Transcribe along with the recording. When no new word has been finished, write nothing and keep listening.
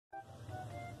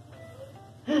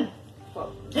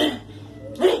Well, hey,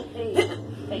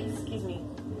 excuse me.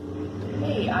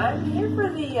 Hey, I'm here for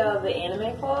the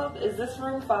anime club. Is this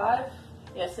room 5?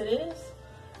 Yes, it is.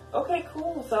 Okay,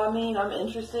 cool. So, I mean, I'm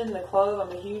interested in the club.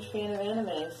 I'm a huge fan of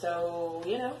anime. So,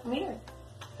 I'm here.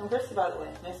 I'm Christy, by the way.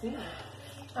 Nice to meet you.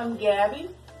 I'm Gabby.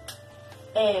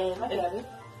 And Hi, Gabby.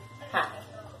 Hi.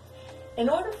 In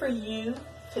order for you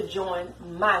to join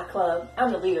my club,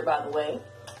 I'm the leader, by the way,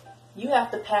 you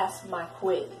have to pass my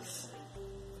quiz.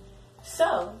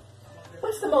 So,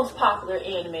 what's the most popular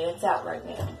anime that's out right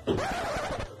now?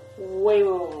 Wait.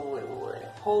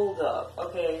 Hold up.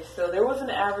 Okay, so there was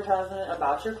an advertisement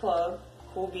about your club.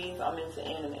 Cool beans, I'm into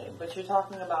anime. But you're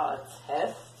talking about a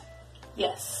test?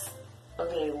 Yes.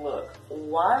 Okay, look.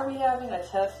 Why are we having a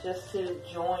test just to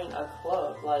join a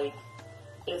club? Like,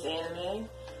 it's anime.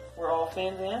 We're all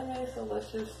fans of anime, so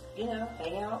let's just,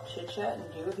 hang out, chit-chat,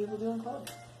 and do what people do in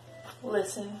clubs.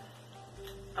 Listen,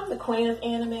 I'm the queen of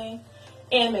anime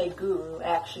guru,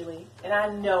 actually, and I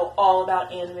know all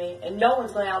about anime, and no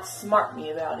one's going to outsmart me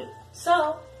about it.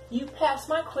 So, you pass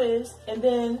my quiz, and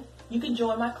then you can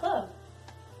join my club.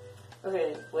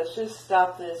 Okay, let's just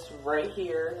stop this right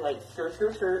here, like,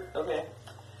 skirt, okay?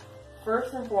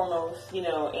 First and foremost,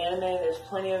 anime, there's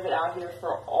plenty of it out here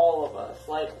for all of us.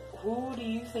 Like, who do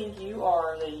you think you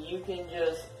are that you can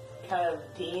just kind of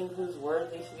deem who's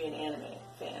worthy to be an anime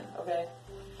fan, okay?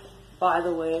 By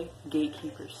the way,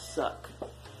 gatekeepers suck.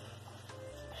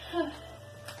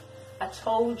 I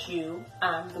told you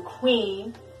I'm the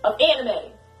queen of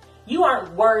anime. You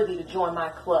aren't worthy to join my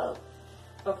club.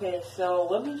 Okay, so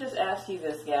let me just ask you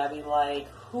this, Gabby. Like,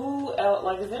 who else?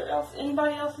 Like, is there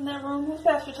anybody else in that room who's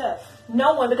passed your test?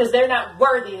 No one, because they're not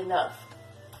worthy enough.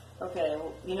 Okay,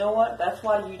 well, you know what? That's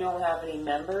why you don't have any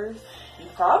members. You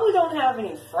probably don't have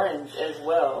any friends as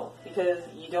well, because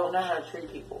you don't know how to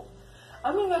treat people.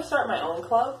 I'm going to start my own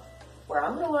club, where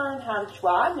I'm going to learn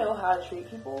I know how to treat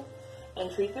people,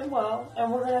 and treat them well,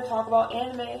 and we're going to talk about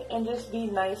anime, and just be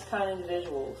nice, kind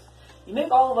individuals. You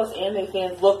make all of us anime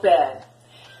fans look bad.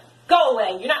 Go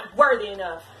away, you're not worthy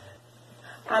enough.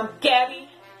 I'm Gabby,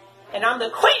 and I'm the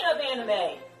queen of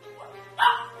anime.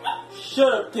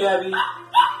 Shut up, Gabby.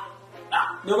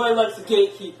 Nobody likes a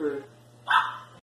gatekeeper.